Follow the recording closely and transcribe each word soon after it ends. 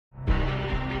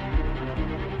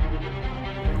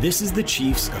This is the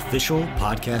Chiefs official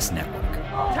podcast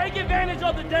network. Take advantage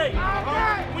of the day.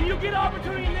 When you get an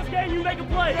opportunity in this game, you make a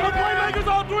play. The playmakers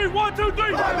on three. 1, 2,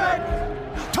 3.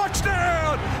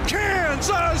 Touchdown,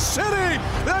 Kansas City.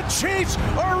 The Chiefs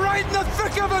are right in the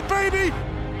thick of it, baby.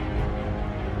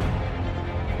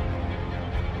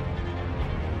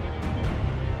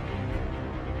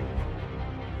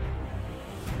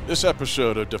 This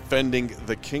episode of Defending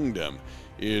the Kingdom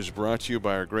is brought to you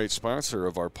by our great sponsor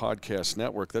of our podcast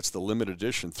network. That's the limited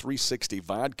edition 360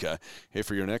 Vodka. Hey,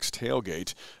 for your next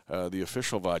tailgate, the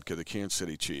official vodka, the Kansas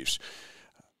City Chiefs.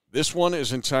 This one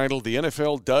is entitled The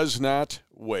NFL Does Not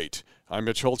Wait. I'm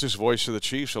Mitch Holtis, voice of the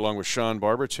Chiefs, along with Sean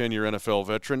Barber, 10-year NFL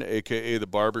veteran, a.k.a. the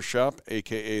Barbershop,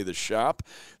 a.k.a. the Shop.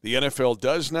 The NFL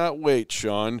does not wait,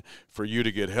 Sean, for you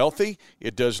to get healthy.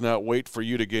 It does not wait for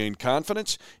you to gain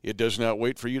confidence. It does not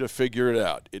wait for you to figure it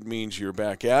out. It means you're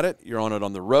back at it, you're on it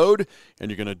on the road,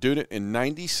 and you're going to do it in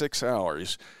 96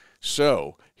 hours.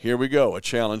 So here we go, a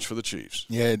challenge for the Chiefs.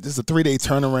 Yeah, this is a 3-day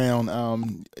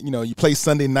turnaround. You play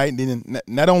Sunday night, and then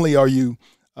not only are you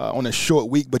on a short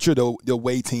week, but you're the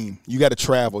away team. You got to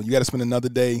travel. You got to spend another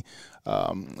day,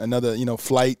 another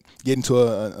flight, getting to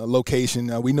a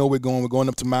location. We know we're going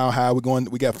up to Mile High. We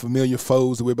got familiar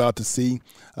foes that we're about to see.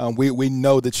 We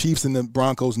know the Chiefs and the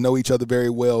Broncos know each other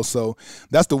very well. So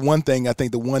that's the one thing, I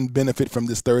think the one benefit from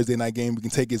this Thursday night game we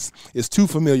can take is two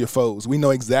familiar foes. We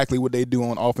know exactly what they do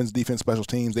on offense, defense, special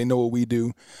teams. They know what we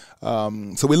do.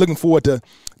 So we're looking forward to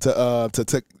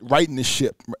righting the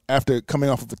ship after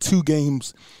coming off of a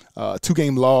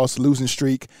two-game loss, losing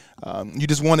streak.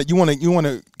 You want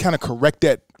to kind of correct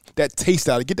that taste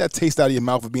out, get that taste out of your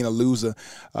mouth of being a loser,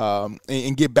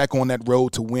 and get back on that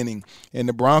road to winning. And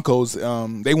the Broncos,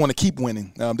 they want to keep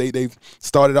winning. They've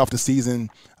started off the season,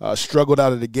 struggled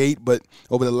out of the gate, but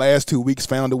over the last 2 weeks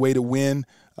found a way to win.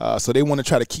 So they want to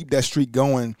try to keep that streak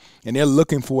going, and they're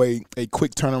looking for a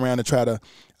quick turnaround to try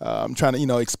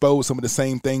to expose some of the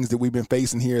same things that we've been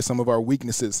facing here, some of our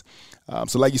weaknesses.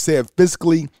 So like you said,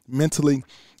 physically, mentally,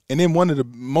 and then one of the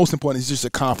most important is just your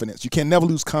confidence. You can never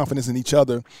lose confidence in each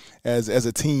other as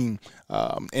a team,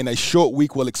 and a short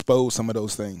week will expose some of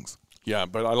those things. Yeah,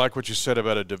 but I like what you said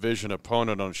about a division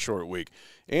opponent on a short week.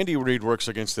 Andy Reid works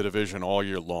against the division all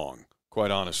year long,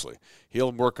 quite honestly.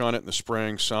 He'll work on it in the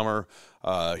spring, summer.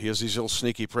 He has these little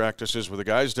sneaky practices where the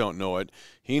guys don't know it.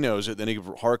 He knows it, then he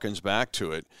harkens back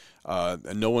to it.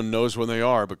 And no one knows when they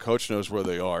are, but Coach knows where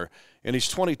they are. And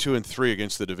he's 22-3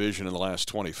 against the division in the last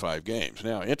 25 games.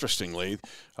 Now, interestingly,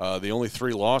 the only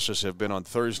 3 losses have been on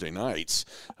Thursday nights.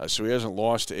 So he hasn't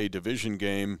lost a division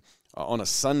game on a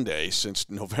Sunday since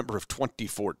November of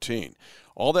 2014.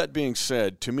 All that being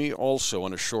said, to me also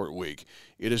on a short week,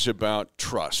 it is about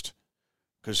trust.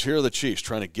 Because here are the Chiefs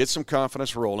trying to get some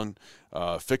confidence rolling,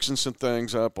 fixing some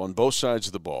things up on both sides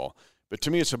of the ball. But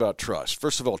to me, it's about trust.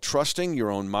 First of all, trusting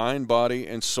your own mind, body,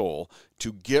 and soul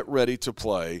to get ready to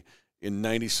play in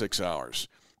 96 hours.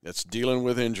 That's dealing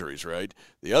with injuries, right?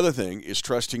 The other thing is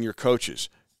trusting your coaches.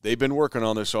 They've been working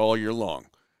on this all year long.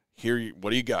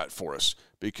 What do you got for us?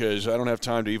 Because I don't have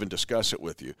time to even discuss it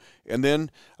with you. And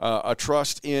then a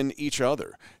trust in each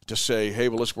other to say, hey,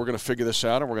 well, we're going to figure this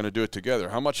out and we're going to do it together.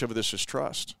 How much of this is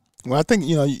trust? Well, I think,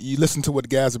 you listen to what the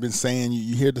guys have been saying.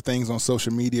 You hear the things on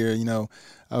social media,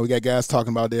 we got guys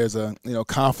talking about there's a,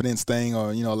 confidence thing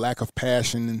or, lack of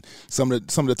passion and some of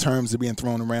the terms that are being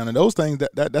thrown around. And those things,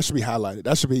 that should be highlighted.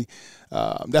 That should be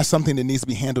that's something that needs to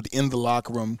be handled in the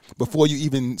locker room before you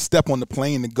even step on the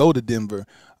plane to go to Denver.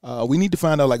 We need to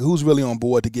find out, who's really on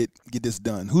board to get this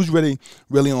done. Who's really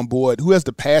on board? Who has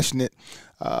the passionate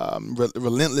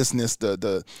relentlessness,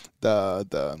 the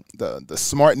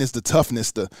smartness, the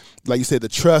toughness, like you said, the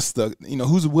trust,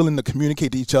 who's willing to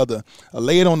communicate to each other,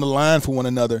 lay it on the line for one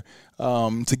another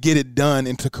to get it done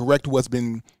and to correct what's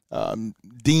been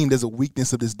deemed as a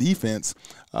weakness of this defense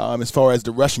as far as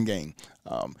the rushing game.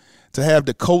 To have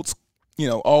the Colts,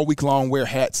 all week long wear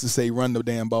hats to say run the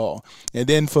damn ball. And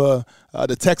then for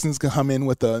the Texans to come in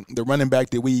with the running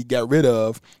back that we got rid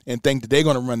of and think that they're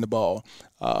going to run the ball.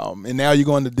 And now you're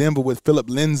going to Denver with Phillip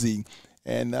Lindsay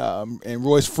and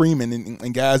Royce Freeman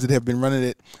and guys that have been running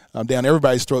it down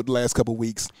everybody's throat the last couple of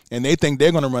weeks, and they think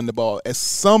they're going to run the ball. At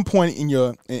some point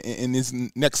in this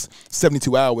next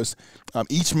 72 hours,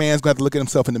 each man's going to have to look at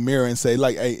himself in the mirror and say,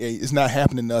 hey, it's not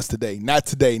happening to us today. Not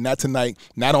today, not tonight,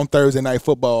 not on Thursday Night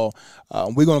Football.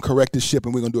 We're going to correct this ship,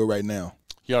 and we're going to do it right now.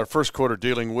 Yeah, our first quarter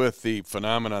dealing with the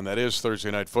phenomenon that is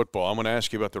Thursday Night Football. I'm going to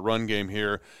ask you about the run game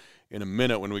here in a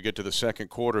minute when we get to the second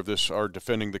quarter of this, our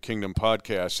Defending the Kingdom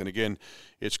podcast. And again,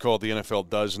 it's called The NFL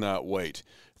Does Not Wait.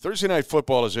 Thursday Night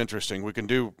Football is interesting.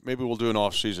 Maybe we'll do an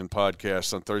off-season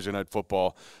podcast on Thursday Night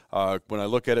Football. When I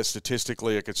look at it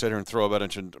statistically, I could sit here and throw a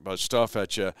bunch of stuff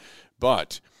at you.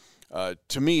 But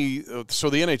to me, so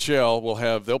the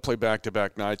NHL they'll play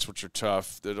back-to-back nights, which are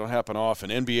tough. They don't happen often.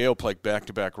 NBA will play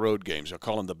back-to-back road games. They'll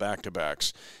call them the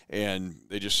back-to-backs, and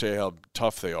they just say how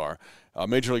tough they are.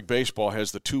 Major League Baseball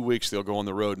has the 2 weeks they'll go on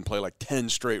the road and play like 10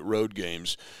 straight road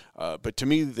games. But to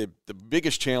me, the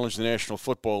biggest challenge in the National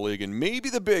Football League, and maybe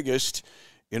the biggest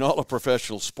in all of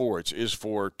professional sports, is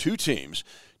for two teams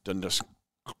to just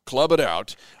club it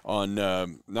out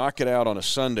knock it out on a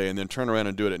Sunday and then turn around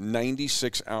and do it at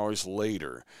 96 hours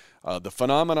later. The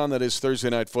phenomenon that is Thursday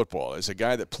Night Football is a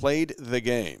guy that played the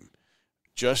game,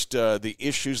 just the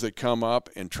issues that come up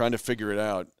and trying to figure it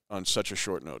out on such a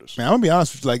short notice. Man, I'm gonna be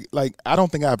honest with you. Like I don't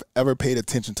think I've ever paid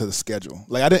attention to the schedule.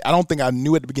 Like I don't think I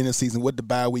knew at the beginning of the season what the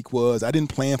bye week was. I didn't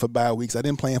plan for bye weeks. I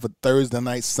didn't plan for Thursday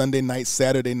night, Sunday night,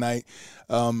 Saturday night.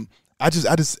 I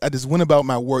just went about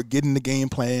my work, getting the game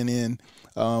plan in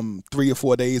 3 or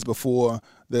 4 days before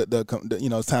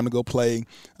it's time to go play,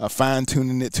 fine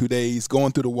tuning it 2 days,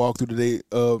 going through the walkthrough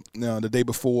the day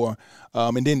before,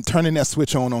 and then turning that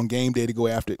switch on game day to go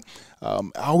after it. I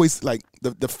always like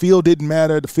the field didn't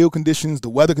matter, the field conditions, the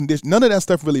weather conditions, none of that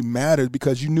stuff really mattered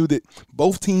because you knew that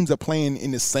both teams are playing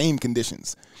in the same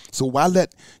conditions. So why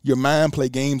let your mind play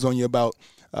games on you about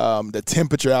the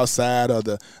temperature outside or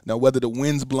whether the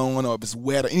wind's blowing or if it's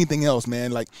wet or anything else,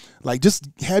 man. Like just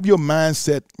have your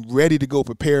mindset ready to go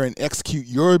prepare and execute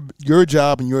your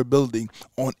job and your ability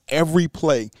on every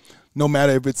play, no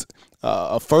matter if it's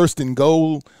a first and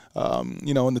goal, in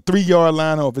the 3-yard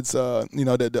line, or if it's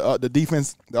the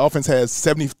defense, the offense has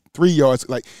 73 yards,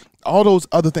 like all those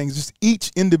other things. Just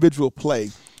each individual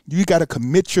play, you got to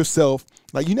commit yourself.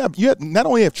 Like you not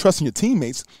only have trust in your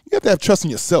teammates, you have to have trust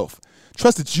in yourself.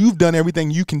 Trust that you've done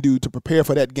everything you can do to prepare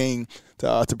for that game,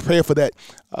 to prepare for that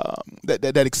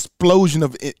explosion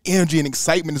of energy and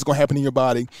excitement that's going to happen in your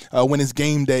body when it's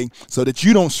game day, so that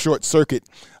you don't short circuit,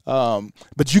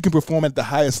 but you can perform at the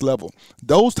highest level.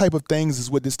 Those type of things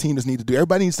is what this team does need to do.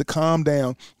 Everybody needs to calm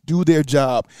down, do their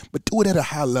job, but do it at a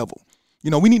high level.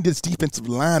 We need this defensive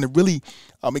line to really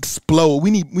explode.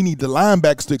 We need the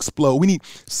linebackers to explode. We need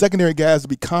secondary guys to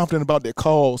be confident about their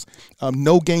calls.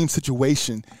 No game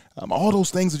situation. All those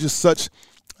things are just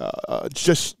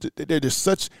they're just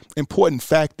such important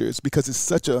factors because it's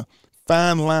such a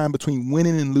fine line between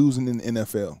winning and losing in the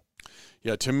NFL.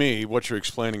 Yeah, to me, what you're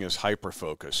explaining is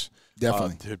hyper-focus.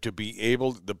 Definitely. To be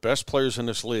able, the best players in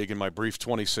this league in my brief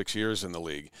 26 years in the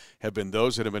league have been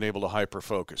those that have been able to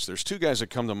hyper-focus. There's two guys that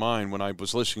come to mind when I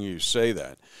was listening to you say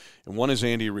that, and one is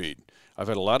Andy Reid. I've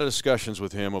had a lot of discussions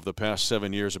with him over the past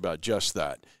 7 years about just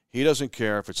that. He doesn't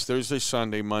care if it's Thursday,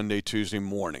 Sunday, Monday, Tuesday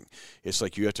morning. It's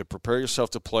like you have to prepare yourself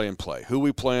to play and play. Who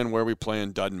we playing, where we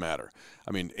playing, doesn't matter.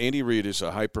 I mean, Andy Reid is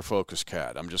a hyper-focused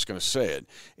cat. I'm just going to say it.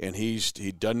 And he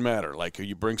doesn't matter. Like,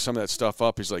 you bring some of that stuff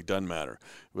up, he's like, doesn't matter.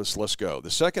 Let's go.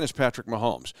 The second is Patrick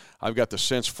Mahomes. I've got the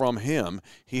sense from him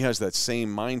he has that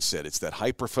same mindset. It's that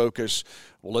hyper-focus.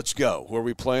 Well, let's go. Who are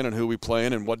we playing and who are we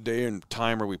playing and what day and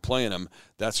time are we playing them?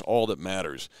 That's all that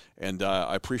matters. And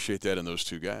I appreciate that in those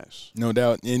two guys. No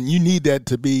doubt. And you need that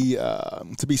to be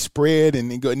spread,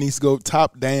 and it needs to go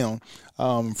top down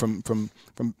from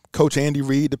Coach Andy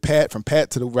Reid to Pat, from Pat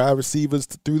to the wide receivers,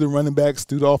 through the running backs,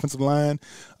 through the offensive line,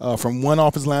 from one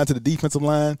offensive line to the defensive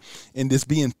line, and just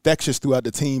be infectious throughout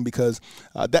the team because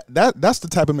that's the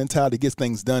type of mentality that gets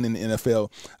things done in the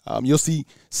NFL. You'll see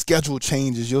schedule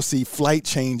changes. You'll see flight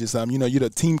changes. You're the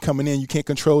team coming in. You can't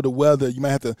control the weather. You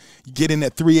might have to get in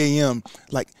at 3 a.m.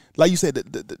 Like you said,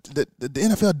 the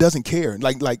NFL doesn't care.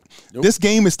 Like nope. This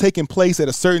game is taking place at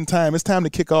a certain time. It's time to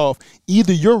kick off.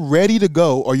 Either you're ready to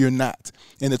go or you're not.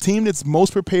 And the team that's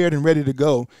most prepared and ready to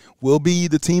go will be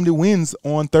the team that wins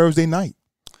on Thursday night.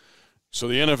 So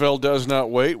the NFL does not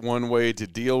wait. One way to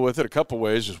deal with it, a couple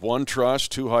ways, is one,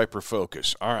 trust, two,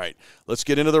 hyper-focus. All right, let's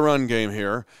get into the run game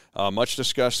here. Much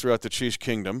discussed throughout the Chiefs'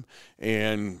 kingdom,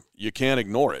 and you can't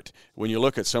ignore it. When you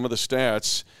look at some of the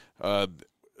stats,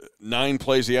 9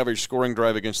 plays the average scoring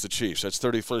drive against the Chiefs. That's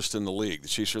 31st in the league. The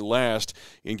Chiefs are last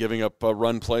in giving up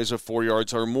run plays of 4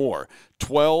 yards or more.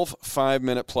 12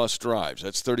 5-minute-plus drives.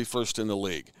 That's 31st in the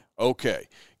league. Okay,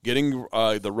 getting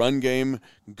the run game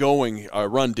going,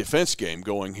 run defense game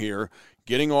going here,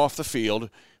 getting off the field.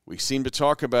 We seem to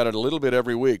talk about it a little bit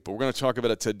every week, but we're going to talk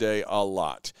about it today a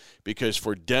lot. Because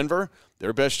for Denver,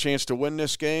 their best chance to win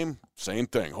this game, same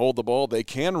thing. Hold the ball. They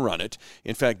can run it.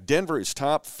 In fact, Denver is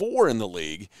top 4 in the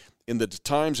league in the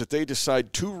times that they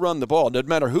decide to run the ball, doesn't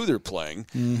matter who they're playing,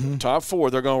 top 4,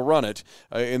 they're going to run it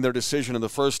in their decision in the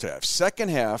first half. Second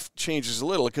half changes a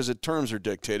little because the terms are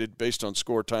dictated based on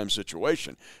score, time,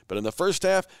 situation. But in the first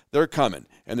half, they're coming,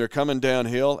 and they're coming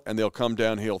downhill, and they'll come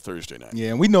downhill Thursday night. Yeah,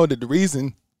 and we know that the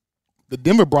reason the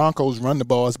Denver Broncos run the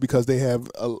ball is because they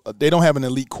don't have an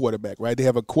elite quarterback, right? They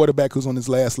have a quarterback who's on his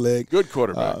last leg. Good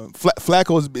quarterback.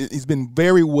 Flacco he's been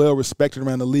very well respected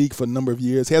around the league for a number of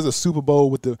years. He has a Super Bowl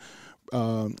with the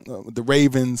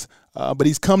Ravens, but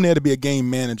he's come there to be a game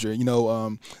manager.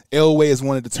 Elway has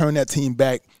wanted to turn that team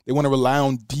back. They want to rely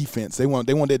on defense. They want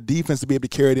their defense to be able to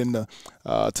carry it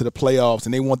to the playoffs,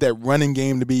 and they want that running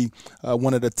game to be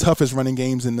one of the toughest running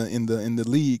games in the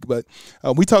league. But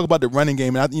we talk about the running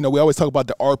game, and we always talk about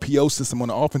the RPO system on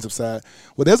the offensive side.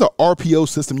 Well, there's an RPO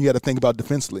system you got to think about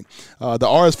defensively. The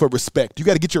R is for respect. You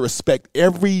got to get your respect.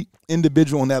 Every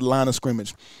individual on that line of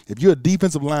scrimmage. If you're a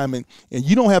defensive lineman and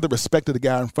you don't have the respect of the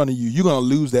guy in front of you, you're going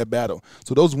to lose that battle.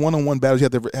 So those one-on-one battles, you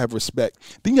have to have respect.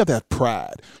 Then you have to have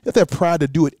pride. You have to have pride to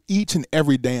do it each and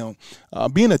every down.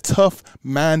 Being a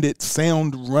tough-minded,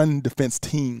 sound run defense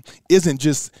team isn't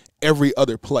just every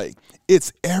other play.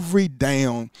 It's every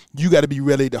down. You got to be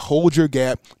ready to hold your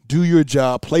gap, do your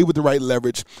job, play with the right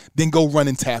leverage, then go run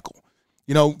and tackle.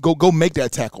 Go make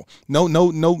that tackle.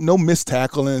 No missed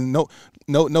tackle and no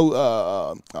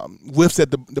whiffs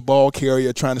at the ball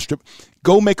carrier trying to strip.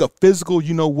 Go make a physical,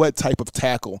 type of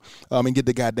tackle and get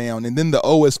the guy down. And then the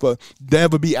O is for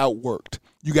never be outworked.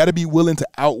 You got to be willing to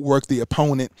outwork the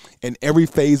opponent in every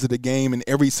phase of the game, in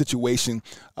every situation,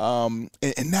 and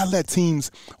not let teams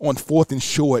on 4th and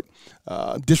short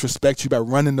disrespect you by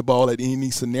running the ball at any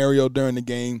scenario during the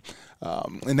game.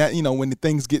 And that, when the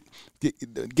things the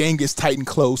game gets tight and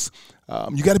close,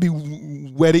 you got to be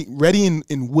ready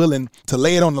and willing to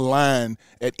lay it on the line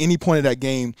at any point of that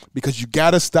game, because you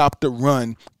got to stop the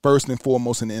run first and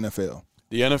foremost in the NFL.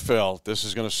 The NFL, this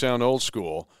is going to sound old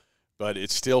school, but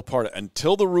it's still part of –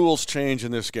 until the rules change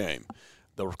in this game,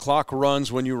 the clock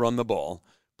runs when you run the ball,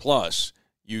 plus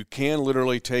you can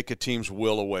literally take a team's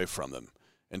will away from them.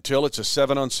 Until it's a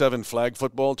 7-on-7 flag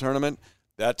football tournament,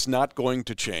 that's not going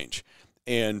to change.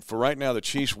 And for right now, the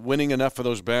Chiefs winning enough of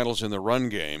those battles in the run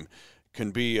game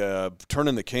can be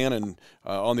turning the cannon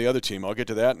on the other team. I'll get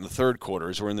to that in the third quarter,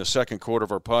 as we're in the second quarter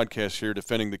of our podcast here,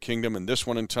 Defending the Kingdom, and this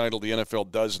one entitled The NFL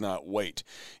Does Not Wait.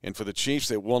 And for the Chiefs,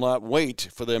 they will not wait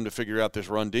for them to figure out this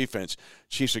run defense.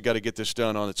 Chiefs have got to get this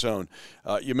done on its own.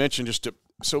 You mentioned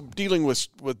so dealing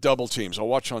with double teams. I'll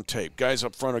watch on tape. Guys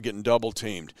up front are getting double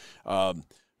teamed.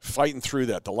 Fighting through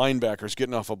that. The linebackers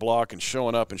getting off a block and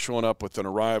showing up with an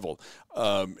arrival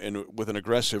and with an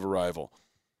aggressive arrival.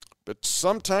 But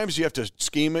sometimes you have to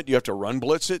scheme it. You have to run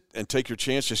blitz it and take your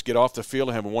chance. Just get off the field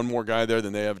and have one more guy there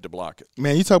than they have to block it.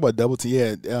 Man, you talk about double team.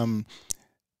 Yeah,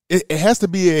 it has to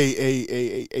be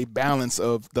a balance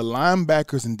of the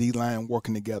linebackers and D-line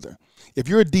working together. If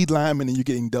you're a D lineman and you're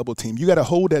getting double teamed, you got to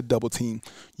hold that double team.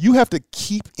 You have to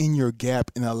keep in your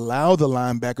gap and allow the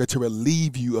linebacker to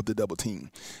relieve you of the double team.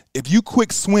 If you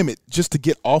quick swim it just to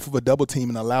get off of a double team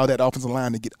and allow that offensive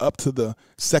line to get up to the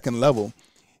second level,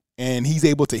 and he's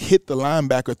able to hit the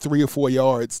linebacker 3 or 4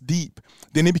 yards deep,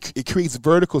 then it creates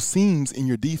vertical seams in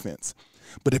your defense.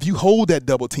 But if you hold that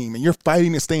double team and you're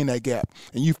fighting to stay in that gap,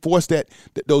 and you force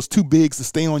those two bigs to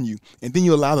stay on you, and then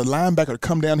you allow the linebacker to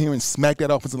come down here and smack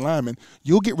that offensive lineman,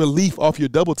 you'll get relief off your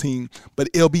double team, but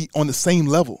it'll be on the same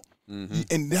level. Mm-hmm.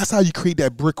 And that's how you create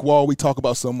that brick wall we talk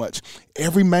about so much.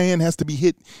 Every man has to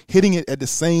be hitting it at the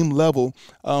same level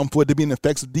for it to be an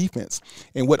effective defense.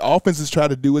 And what offenses try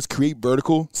to do is create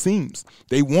vertical seams.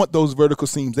 They want those vertical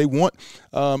seams. They want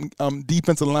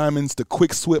defensive linemen to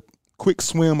quick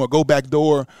swim or go back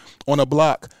door on a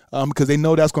block because they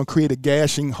know that's going to create a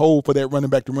gashing hole for that running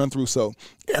back to run through. So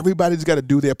everybody's got to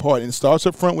do their part. And it starts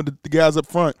up front with the guys up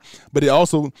front, but it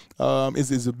also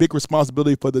is a big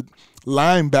responsibility for the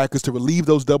linebackers to relieve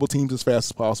those double teams as fast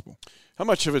as possible. How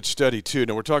much of it's study, too?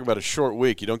 Now, we're talking about a short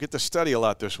week. You don't get to study a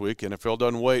lot this week. NFL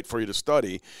doesn't wait for you to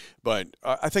study. But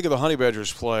I think of the Honey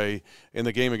Badgers play in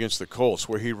the game against the Colts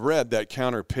where he read that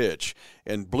counter pitch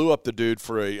and blew up the dude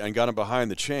and got him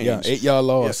behind the chains. Yeah, 8-yard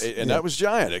loss. Yeah, and that was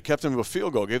giant. It kept him to a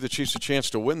field goal, gave the Chiefs a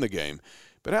chance to win the game.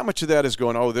 But how much of that is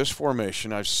going, this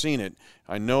formation, I've seen it.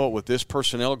 I know it with this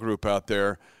personnel group out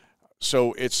there.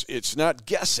 So it's not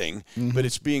guessing, but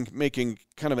it's making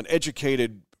kind of an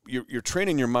educated – You're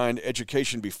training your mind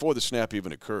education before the snap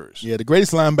even occurs. Yeah, the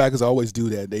greatest linebackers always do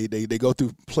that. They go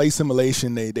through play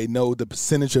simulation. They know the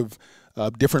percentage of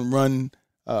different run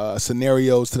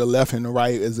scenarios to the left and the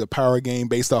right is a power game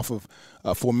based off of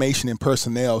formation and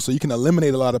personnel. So you can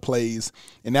eliminate a lot of plays,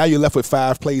 and now you're left with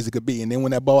 5 plays it could be. And then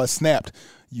when that ball is snapped,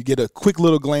 you get a quick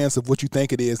little glance of what you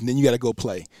think it is, and then you got to go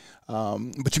play.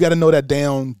 But you got to know that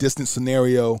down distance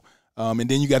scenario. And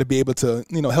then you got to be able to,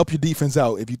 help your defense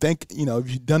out. If you think, if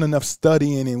you've done enough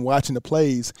studying and watching the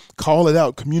plays, call it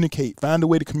out, communicate, find a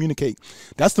way to communicate.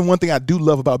 That's the one thing I do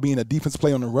love about being a defense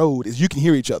player on the road is you can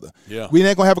hear each other. Yeah. We're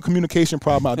not going to have a communication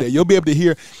problem out there. You'll be able to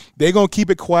hear. They're going to keep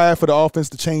it quiet for the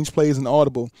offense to change plays and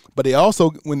audible. But they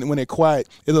also, when they're quiet,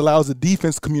 it allows the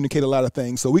defense to communicate a lot of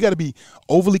things. So we got to be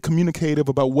overly communicative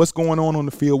about what's going on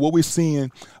the field, what we're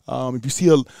seeing. If you see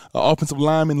an offensive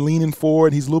lineman leaning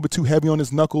forward, he's a little bit too heavy on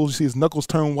his knuckles. You see his knuckles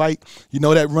turn white. You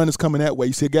know that run is coming that way.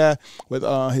 You see a guy with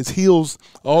his heels,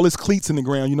 all his cleats in the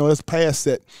ground. You know that's a pass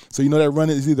set. So you know that run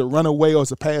is either run away or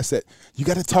it's a pass set. You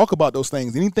got to talk about those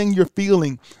things. Anything you're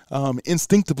feeling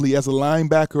instinctively as a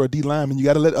linebacker or a D lineman, you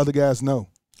got to let other guys know.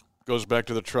 Goes back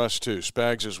to the trust, too.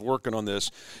 Spags is working on this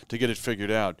to get it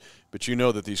figured out. But you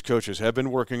know that these coaches have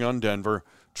been working on Denver.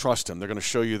 Trust them. They're going to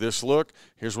show you this look.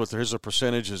 Here's the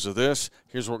percentages of this.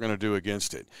 Here's what we're going to do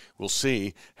against it. We'll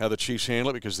see how the Chiefs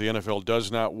handle it because the NFL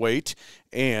does not wait.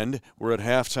 And we're at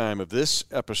halftime of this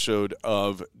episode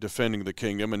of Defending the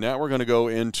Kingdom. And now we're going to go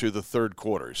into the third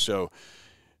quarter. So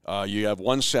you have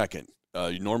 1 second.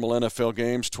 Normal NFL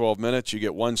games, 12 minutes. You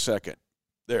get 1 second.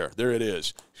 There it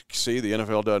is. See, the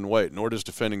NFL doesn't wait, nor does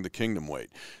Defending the Kingdom wait.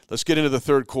 Let's get into the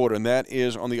third quarter, and that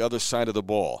is on the other side of the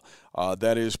ball.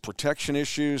 That is protection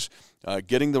issues,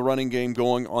 getting the running game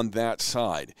going on that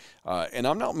side. And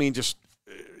I'm not mean just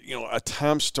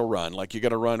attempts to run, like you got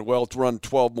to run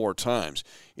 12 more times.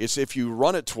 It's if you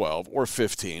run at 12 or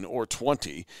 15 or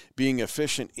 20, being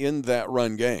efficient in that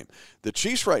run game. The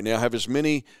Chiefs right now have as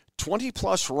many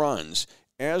 20-plus runs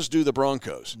as do the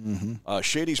Broncos. Mm-hmm.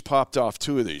 Shady's popped off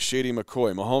 2 of these. Shady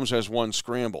McCoy. Mahomes has 1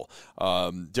 scramble.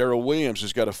 Darrell Williams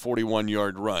has got a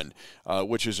 41-yard run,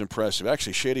 which is impressive.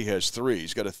 Actually, Shady has 3.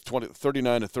 He's got a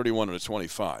 39 to 31 and a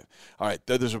 25. All right,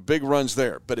 there's a big runs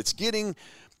there, but it's getting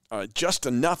just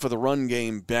enough of the run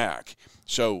game back.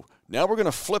 So now we're going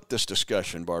to flip this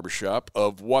discussion, Barbershop,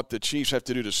 of what the Chiefs have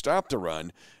to do to stop the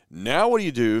run. Now what do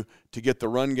you do to get the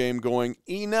run game going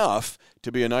enough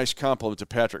to be a nice compliment to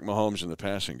Patrick Mahomes in the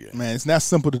passing game? Man, it's not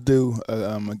simple to do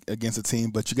against a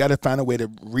team, but you got to find a way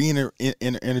to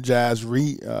re-energize,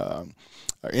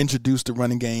 introduce the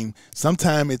running game.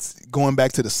 Sometimes it's going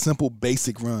back to the simple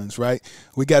basic runs, right?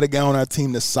 We got a guy on our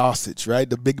team, the Sausage, right?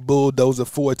 The big bulldozer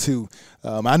 4-2.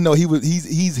 I know he's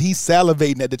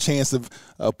salivating at the chance of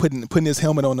putting his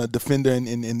helmet on a defender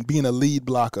and being a lead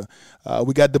blocker.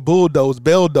 We got the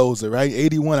Belldozer, right?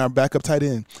 81, our backup tight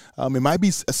end. It might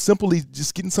be simply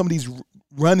just getting some of these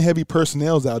run-heavy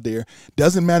personnels out there.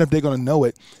 Doesn't matter if they're going to know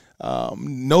it.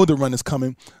 Know the run is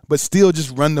coming, but still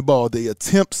just run the ball. The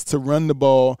attempts to run the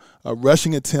ball,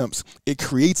 rushing attempts, it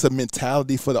creates a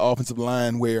mentality for the offensive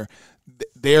line where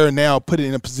they're now put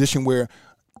in a position where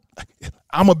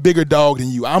I'm a bigger dog than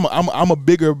you. I'm a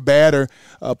bigger, badder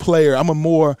player. I'm a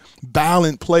more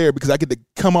violent player because I get to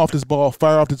come off this ball,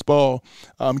 fire off this ball,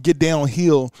 get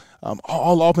downhill.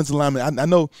 All offensive linemen, I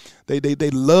know they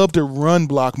love to run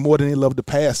block more than they love to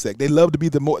pass sec. They love to be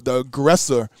the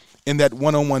aggressor in that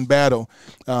one-on-one battle.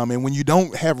 And when you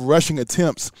don't have rushing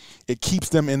attempts, it keeps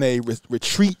them in a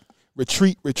retreat,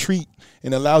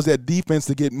 and allows that defense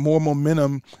to get more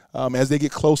momentum as they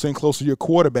get closer and closer to your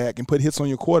quarterback and put hits on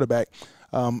your quarterback.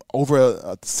 Over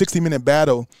a 60-minute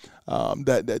battle,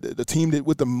 the team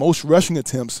with the most rushing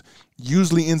attempts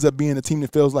usually ends up being the team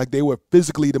that feels like they were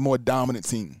physically the more dominant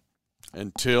team.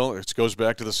 Until it goes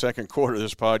back to the second quarter of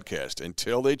this podcast,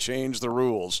 until they change the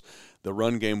rules, the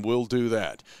run game will do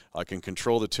that. I can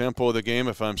control the tempo of the game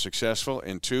if I'm successful,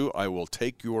 and 2, I will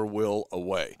take your will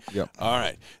away. Yep. All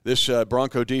right. This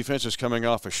Bronco defense is coming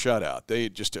off a shutout. They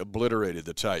just obliterated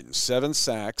the Titans. 7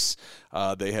 sacks.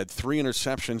 They had 3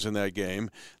 interceptions in that game.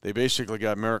 They basically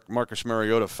got Marcus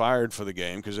Mariota fired for the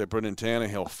game because they put in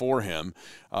Tannehill for him,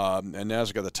 and now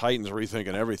they've got the Titans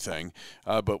rethinking everything.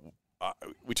 But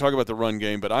we talk about the run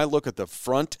game, but I look at the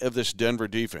front of this Denver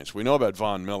defense. We know about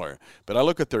Von Miller, but I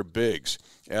look at their bigs.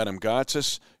 Adam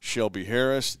Gotsis, Shelby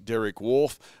Harris, Derek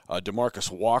Wolfe,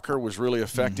 DeMarcus Walker was really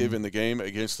effective in the game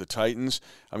against the Titans.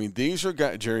 I mean, these are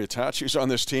guys. Jerry Atachi's on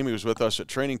this team. He was with us at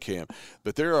training camp.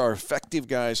 But there are effective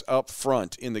guys up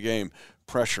front in the game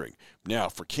pressuring. Now,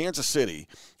 for Kansas City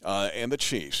and the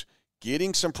Chiefs,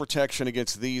 getting some protection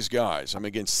against these guys.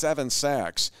 against 7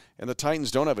 sacks, and the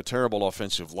Titans don't have a terrible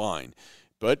offensive line.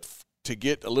 But to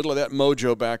get a little of that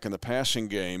mojo back in the passing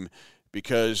game,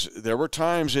 because there were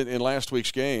times in last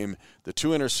week's game the 2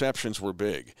 interceptions were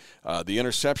big. The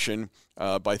interception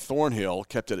by Thornhill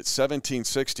kept it at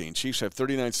 17-16. Chiefs have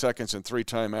 39 seconds and 3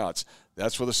 timeouts.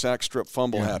 That's where the sack strip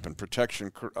fumble happened.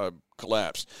 Protection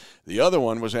collapsed. The other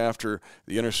one was after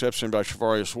the interception by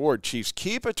Charvarius Ward. Chiefs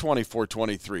keep a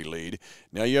 24-23 lead.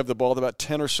 Now you have the ball with about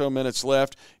 10 or so minutes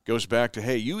left. Goes back to,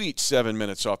 hey, you eat 7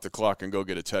 minutes off the clock and go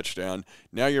get a touchdown.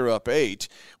 Now you're up 8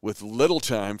 with little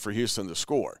time for Houston to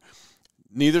score.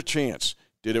 Neither chance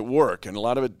did it work, and a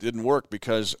lot of it didn't work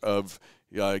because of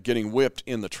getting whipped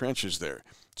in the trenches there.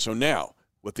 So now,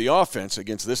 with the offense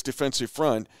against this defensive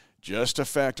front, just a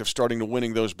fact of starting to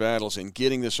winning those battles and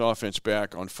getting this offense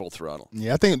back on full throttle.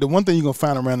 Yeah, I think the one thing you're going to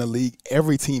find around the league,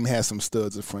 every team has some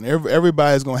studs up front.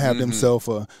 Everybody's going to have themselves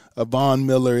a Von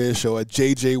Miller-ish or a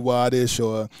J.J. Watt-ish,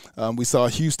 or we saw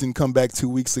Houston come back 2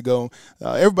 weeks ago.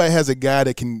 Everybody has a guy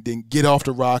that can get off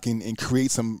the rock and create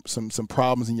some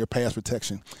problems in your pass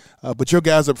protection. But your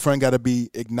guys up front got to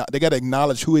they got to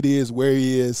acknowledge who it is, where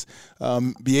he is,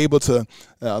 be able to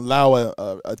allow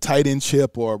a tight end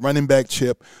chip or a running back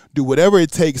chip, do whatever it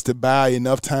takes to buy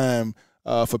enough time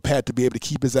for Pat to be able to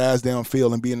keep his eyes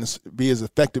downfield and be as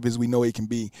effective as we know he can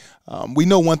be. We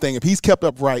know one thing: if he's kept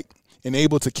upright and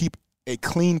able to keep a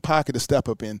clean pocket to step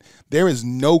up in, there is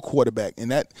no quarterback, and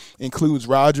that includes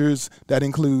Rodgers, that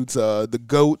includes the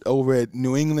GOAT over at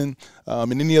New England,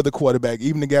 and any other quarterback,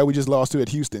 even the guy we just lost to at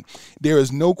Houston. There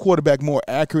is no quarterback more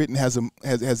accurate and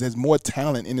has more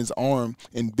talent in his arm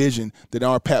and vision than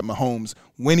our Pat Mahomes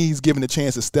when he's given a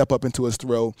chance to step up into his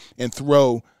throw and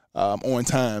throw on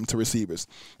time to receivers.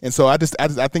 And so I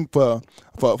think for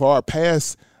our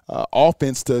pass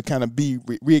offense to kind of be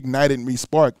reignited and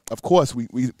resparked, of course,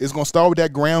 it's going to start with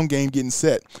that ground game getting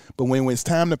set. But when it's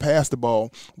time to pass the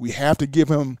ball, we have to give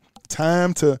him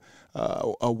time to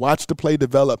watch the play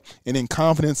develop and in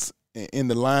confidence in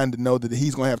the line to know that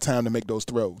he's going to have time to make those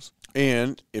throws.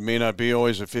 And it may not be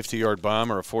always a 50-yard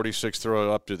bomb or a 46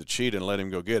 throw up to the cheetah and let him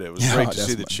go get it. It was great to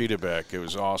see the cheetah back. It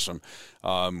was awesome.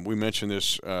 We mentioned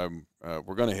this.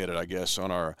 We're going to hit it, I guess,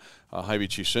 on our Hy-Vee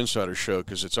Chiefs Insider show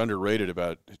because it's underrated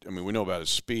we know about his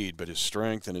speed, but his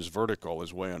strength and his vertical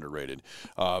is way underrated.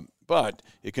 But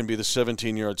it can be the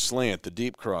 17-yard slant, the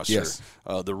deep crosser,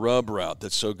 the rub route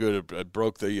that's so good it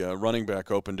broke the running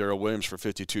back open, Darrell Williams, for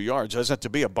 52 yards. It doesn't have to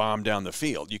be a bomb down the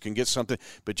field. You can get something,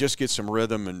 but just get some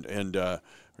rhythm and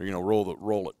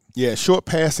roll it. Yeah, short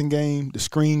passing game, the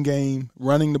screen game,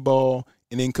 running the ball,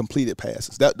 and incompleted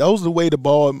passes. Those are the way the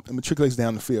ball matriculates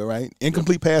down the field, right?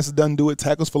 Incomplete passes doesn't do it.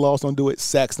 Tackles for loss don't do it.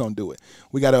 Sacks don't do it.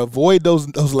 We got to avoid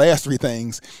those last 3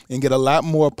 things and get a lot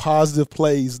more positive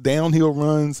plays, downhill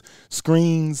runs,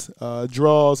 screens,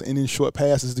 draws, and then short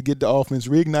passes to get the offense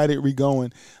reignited,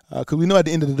 re-going. Because we know at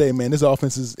the end of the day, man, this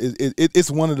offense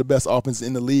it's one of the best offenses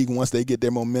in the league once they get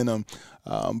their momentum.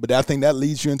 But I think that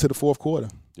leads you into the fourth quarter.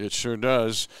 It sure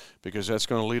does, because that's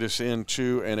going to lead us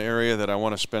into an area that I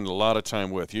want to spend a lot of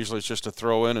time with. Usually it's just a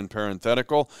throw-in and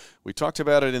parenthetical. We talked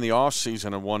about it in the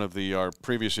offseason in one of our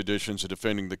previous editions of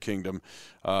Defending the Kingdom.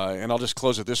 And I'll just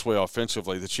close it this way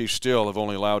offensively. The Chiefs still have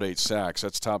only allowed 8 sacks.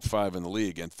 That's top 5 in the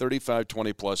league. And 35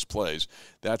 20-plus plays.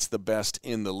 That's the best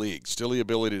in the league. Still the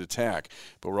ability to attack.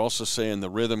 But we're also saying the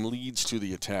rhythm leads to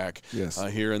the attack. Yes.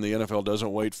 Here in the NFL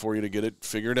doesn't wait for you to get it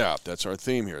figured out. That's our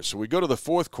theme here. So we go to the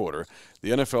fourth quarter. The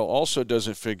NFL also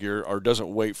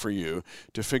doesn't wait for you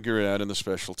to figure it out in the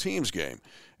special teams game.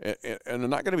 And I'm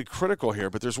not going to be critical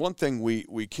here, but there's one thing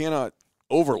we cannot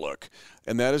overlook,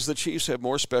 and that is the Chiefs have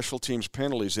more special teams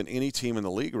penalties than any team in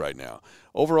the league right now.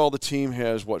 Overall, the team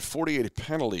has, 48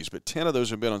 penalties, but 10 of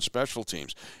those have been on special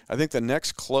teams. I think the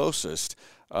next closest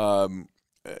in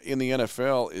the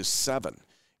NFL is 7.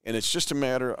 And it's just a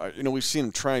matter, we've seen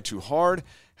them try too hard.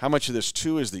 How much of this,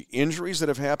 too, is the injuries that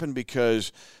have happened?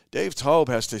 Because Dave Toub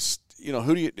has to,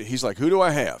 he's like, who do I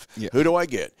have? Yeah. Who do I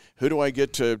get? Who do I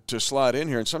get to slide in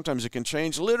here? And sometimes it can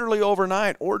change literally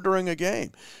overnight or during a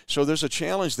game. So there's a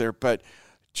challenge there. But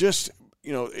just,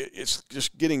 it's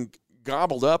just getting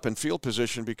gobbled up in field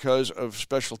position because of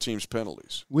special teams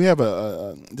penalties. We have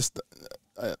just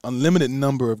an unlimited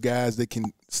number of guys that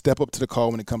can step up to the call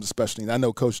when it comes to special teams. I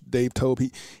know Coach Dave Toub,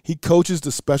 he coaches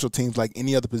the special teams like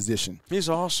any other position. He's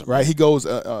awesome. Right? He goes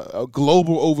a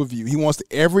global overview. He wants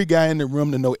every guy in the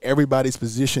room to know everybody's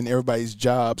position, everybody's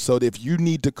job, so that if you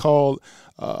need to call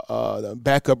the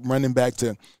backup running back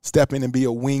to step in and be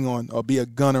a wing on or be a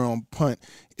gunner on punt,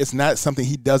 it's not something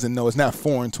he doesn't know. It's not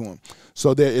foreign to him.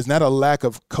 So there is not a lack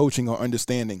of coaching or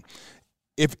understanding.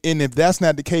 If that's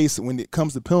not the case, when it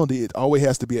comes to penalty, it always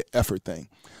has to be an effort thing.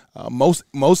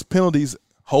 Most penalties,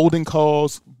 holding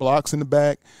calls, blocks in the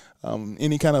back,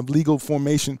 any kind of legal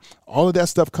formation, all of that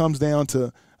stuff comes down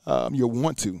to you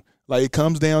want to. Like, it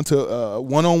comes down to a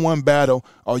one-on-one battle.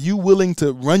 Are you willing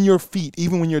to run your feet,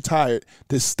 even when you're tired,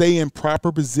 to stay in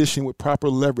proper position with proper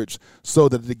leverage so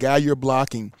that the guy you're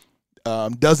blocking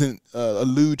doesn't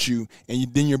elude you,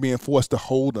 and then you're being forced to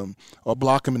hold them or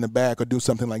block them in the back or do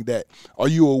something like that? Are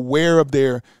you aware of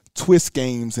their twist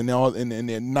games and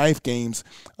their knife games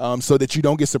so that you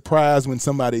don't get surprised when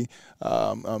somebody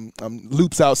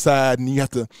loops outside and you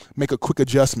have to make a quick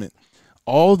adjustment?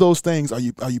 All those things, are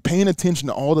you paying attention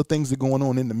to all the things that are going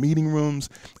on in the meeting rooms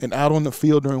and out on the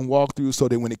field during walkthroughs so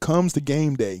that when it comes to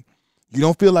game day, you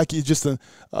don't feel like you're just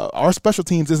our special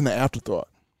teams isn't an afterthought.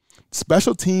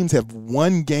 Special teams have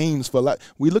won games for a lot.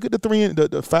 We look at the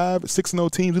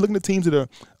 5-6-0 teams. We look at the teams that are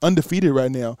undefeated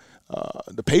right now.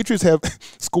 The Patriots have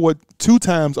scored 2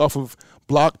 times off of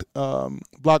blocked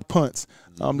punts.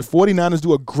 The 49ers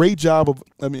do a great job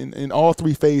in all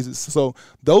 3 phases. So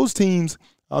those teams,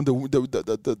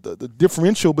 the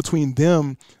differential between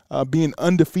them being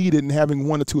undefeated and having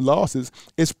 1 or 2 losses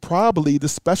is probably the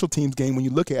special teams game when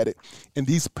you look at it. And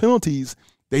these penalties,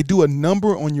 they do a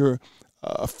number on your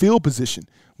field position.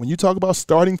 When you talk about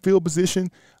starting field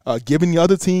position, giving the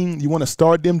other team, you want to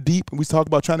start them deep. And we talk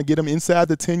about trying to get them inside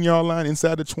the 10-yard line,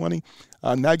 inside the 20,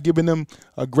 not giving them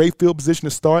a great field position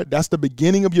to start. That's the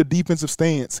beginning of your defensive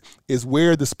stance, is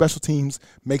where the special teams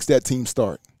makes that team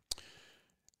start.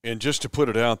 And just to put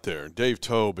it out there, Dave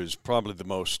Toub is probably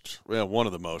one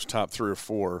of the most top 3 or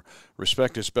 4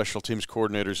 respected special teams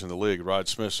coordinators in the league. Rod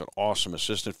Smith's an awesome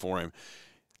assistant for him.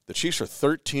 The Chiefs are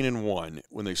 13-1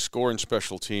 when they score in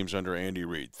special teams under Andy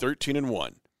Reid.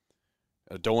 13-1.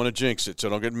 I don't want to jinx it, so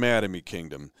don't get mad at me,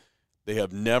 Kingdom. They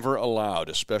have never allowed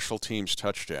a special teams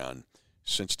touchdown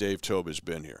since Dave Toub has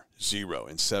been here. 0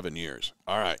 in 7 years.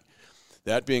 All right.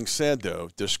 That being said,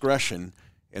 though, discretion,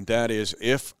 and that is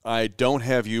if I don't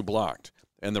have you blocked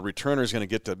and the returner is going to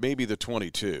get to maybe the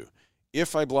 22,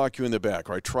 if I block you in the back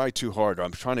or I try too hard or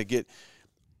I'm trying to get –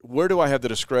 where do I have the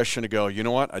discretion to go, you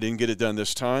know what, I didn't get it done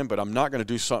this time, but I'm not going to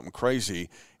do something crazy,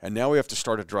 and now we have to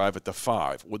start a drive at the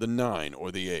 5 or the 9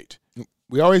 or the 8.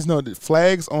 We always know that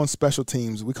flags on special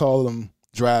teams, we call them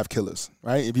drive killers,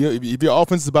 right? If your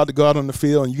offense is about to go out on the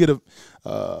field and you get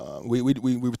we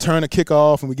return a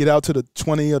kickoff and we get out to the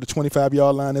 20 or the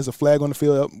 25-yard line, there's a flag on the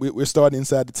field, we're starting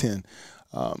inside the 10.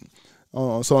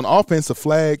 So on offense, a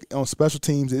flag on special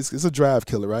teams is a drive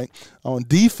killer, right? On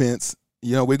defense,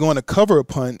 we're going to cover a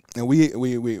punt, and we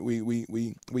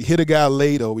hit a guy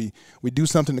late, or we do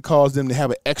something to cause them to have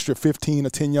an extra 15 or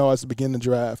 10 yards to begin the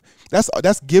drive.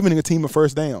 That's giving a team a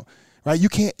first down, right? You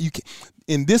can't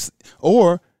in this,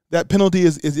 or that penalty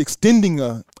is extending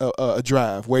a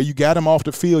drive where you got them off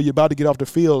the field, you're about to get off the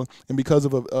field, and because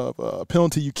of a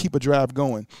penalty, you keep a drive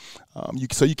going.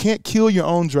 So you can't kill your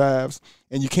own drives,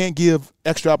 and you can't give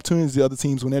extra opportunities to other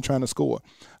teams when they're trying to score.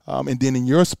 And then in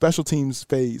your special teams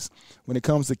phase, when it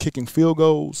comes to kicking field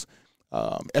goals,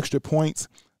 extra points,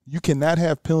 you cannot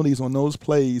have penalties on those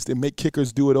plays that make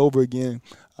kickers do it over again.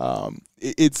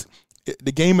 It's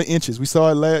the game of inches. We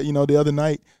saw it the other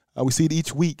night. We see it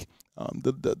each week.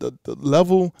 The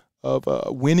level of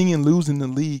winning and losing the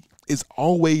league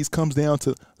always comes down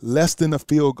to less than a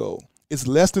field goal. It's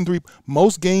less than 3.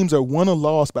 Most games are won or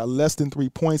lost by less than 3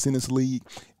 points in this league,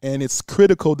 and it's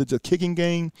critical that your kicking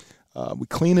game. We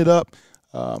clean it up.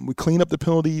 We clean up the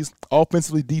penalties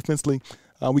offensively, defensively.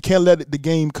 We can't let the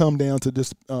game come down to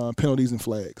just penalties and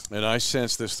flags. And I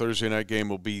sense this Thursday night game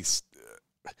will be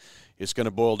it's going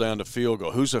to boil down to field goal.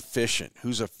 Who's efficient?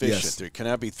 Yes. There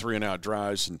cannot be 3-and-out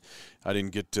drives, and I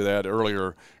didn't get to that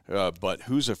earlier. But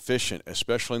who's efficient,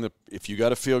 especially if you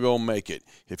got a field goal, make it.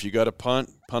 If you got a punt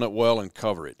it well and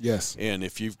cover it. Yes. And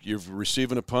if you're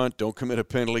receiving a punt, don't commit a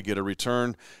penalty, get a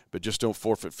return, but just don't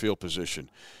forfeit field position.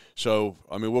 So,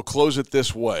 we'll close it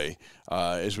this way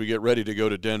as we get ready to go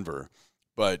to Denver.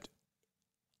 But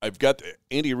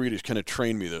Andy Reid has kind of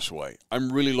trained me this way.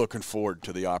 I'm really looking forward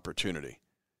to the opportunity.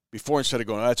 Before, instead of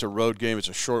going, it's a road game, it's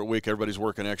a short week, everybody's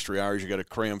working extra hours, you got to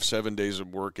cram 7 days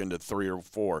of work into 3 or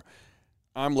 4.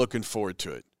 I'm looking forward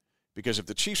to it. Because if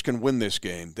the Chiefs can win this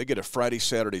game, they get a Friday,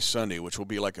 Saturday, Sunday, which will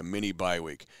be like a mini bye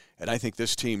week. And I think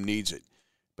this team needs it.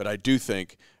 But I do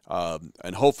think,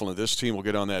 and hopefully this team will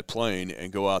get on that plane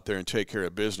and go out there and take care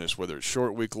of business, whether it's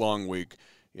short week, long week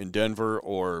in Denver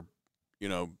or,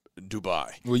 Dubai.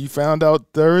 Well, you found out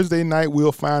Thursday night.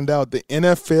 We'll find out the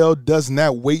NFL does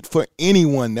not wait for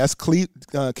anyone. That's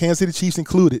Kansas City Chiefs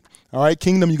included. All right,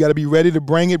 Kingdom, you got to be ready to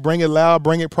bring it loud,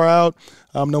 bring it proud.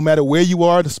 No matter where you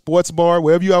are, the sports bar,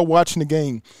 wherever you are watching the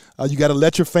game, you got to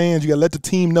let your fans, you got to let the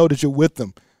team know that you're with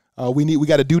them. We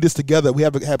got to do this together. We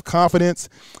have to have confidence.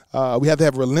 We have to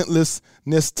have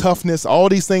relentlessness, toughness. All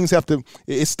these things have to.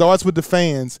 It starts with the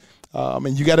fans,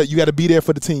 and you got to be there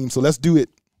for the team. So let's do it.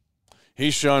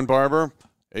 He's Sean Barber,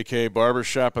 a.k.a.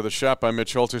 Barbershop of the Shop. I'm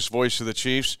Mitch Holthus, voice of the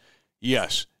Chiefs.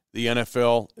 Yes, the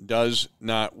NFL does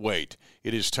not wait.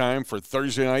 It is time for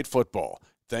Thursday Night Football.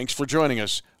 Thanks for joining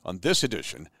us on this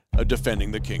edition of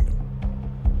Defending the Kingdom.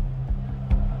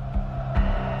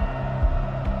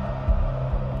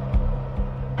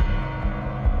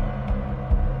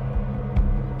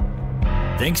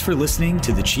 Thanks for listening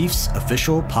to the Chiefs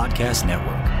Official Podcast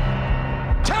Network.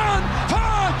 10,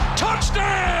 5,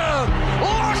 touchdown!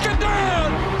 Lock it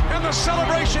down! And the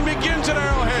celebration begins at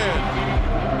Arrowhead.